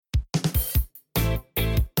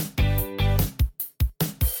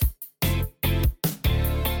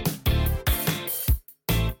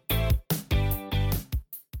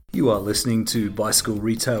You are listening to Bicycle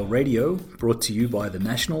Retail Radio, brought to you by the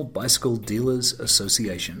National Bicycle Dealers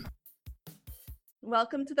Association.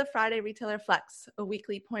 Welcome to the Friday Retailer Flex, a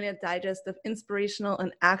weekly pointed digest of inspirational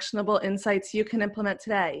and actionable insights you can implement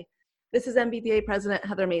today. This is NBDA President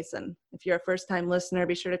Heather Mason. If you're a first-time listener,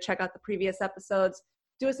 be sure to check out the previous episodes,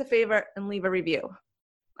 do us a favor, and leave a review.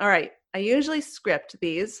 All right, I usually script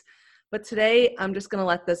these, but today I'm just going to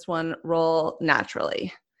let this one roll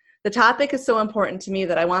naturally. The topic is so important to me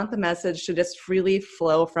that I want the message to just freely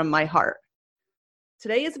flow from my heart.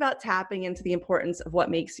 Today is about tapping into the importance of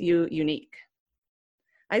what makes you unique.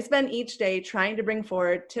 I spend each day trying to bring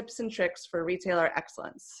forward tips and tricks for retailer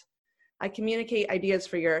excellence. I communicate ideas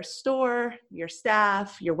for your store, your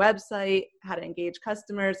staff, your website, how to engage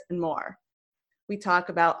customers, and more. We talk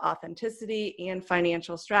about authenticity and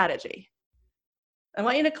financial strategy. I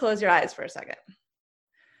want you to close your eyes for a second.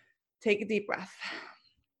 Take a deep breath.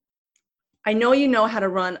 I know you know how to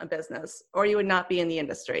run a business, or you would not be in the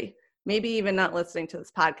industry, maybe even not listening to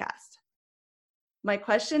this podcast. My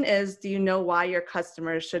question is, do you know why your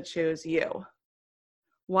customers should choose you?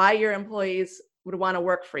 Why your employees would want to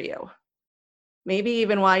work for you? Maybe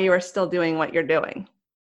even why you are still doing what you're doing.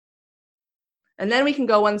 And then we can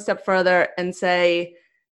go one step further and say,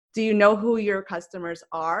 do you know who your customers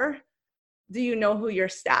are? Do you know who your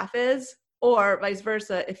staff is? Or vice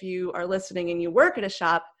versa, if you are listening and you work at a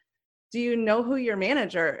shop, do you know who your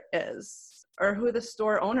manager is or who the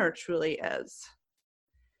store owner truly is?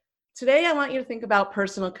 Today, I want you to think about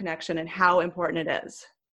personal connection and how important it is.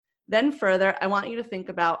 Then further, I want you to think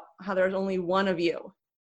about how there's only one of you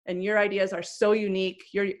and your ideas are so unique,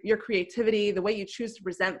 your creativity, the way you choose to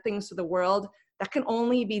present things to the world, that can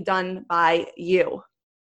only be done by you.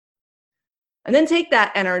 And then take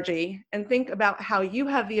that energy and think about how you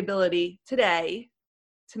have the ability today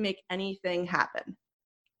to make anything happen.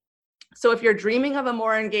 So if you're dreaming of a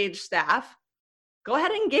more engaged staff, go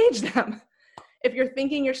ahead and engage them. If you're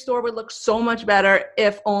thinking your store would look so much better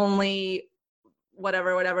if only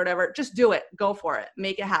whatever, just do it. Go for it.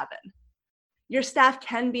 Make it happen. Your staff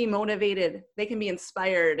can be motivated. They can be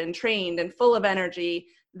inspired and trained and full of energy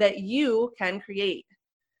that you can create.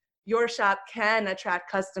 Your shop can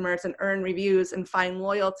attract customers and earn reviews and find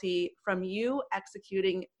loyalty from you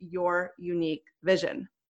executing your unique vision.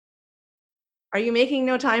 Are you making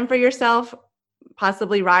no time for yourself,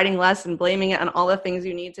 possibly riding less and blaming it on all the things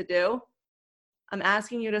you need to do? I'm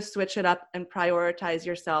asking you to switch it up and prioritize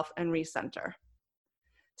yourself and recenter.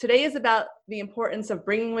 Today is about the importance of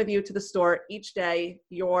bringing with you to the store each day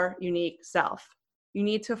your unique self. You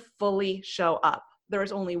need to fully show up. There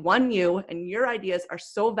is only one you, and your ideas are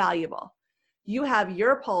so valuable. You have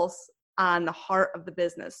your pulse on the heart of the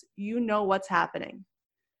business. You know what's happening.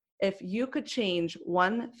 If you could change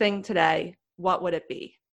one thing today, what would it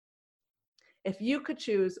be? If you could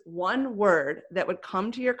choose one word that would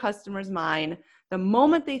come to your customer's mind the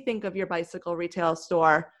moment they think of your bicycle retail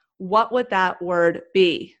store, what would that word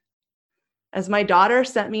be? As my daughter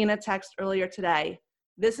sent me in a text earlier today,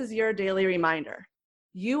 this is your daily reminder.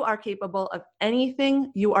 You are capable of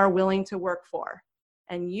anything you are willing to work for,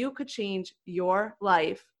 and you could change your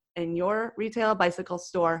life in your retail bicycle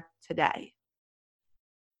store today.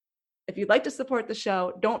 If you'd like to support the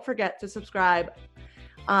show, don't forget to subscribe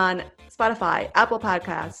on Spotify, Apple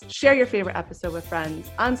Podcasts, share your favorite episode with friends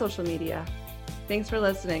on social media. Thanks for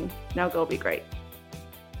listening. Now go be great.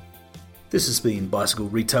 This has been Bicycle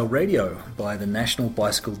Retail Radio by the National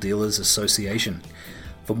Bicycle Dealers Association.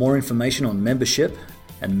 For more information on membership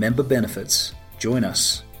and member benefits, join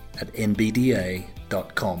us at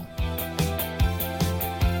nbda.com.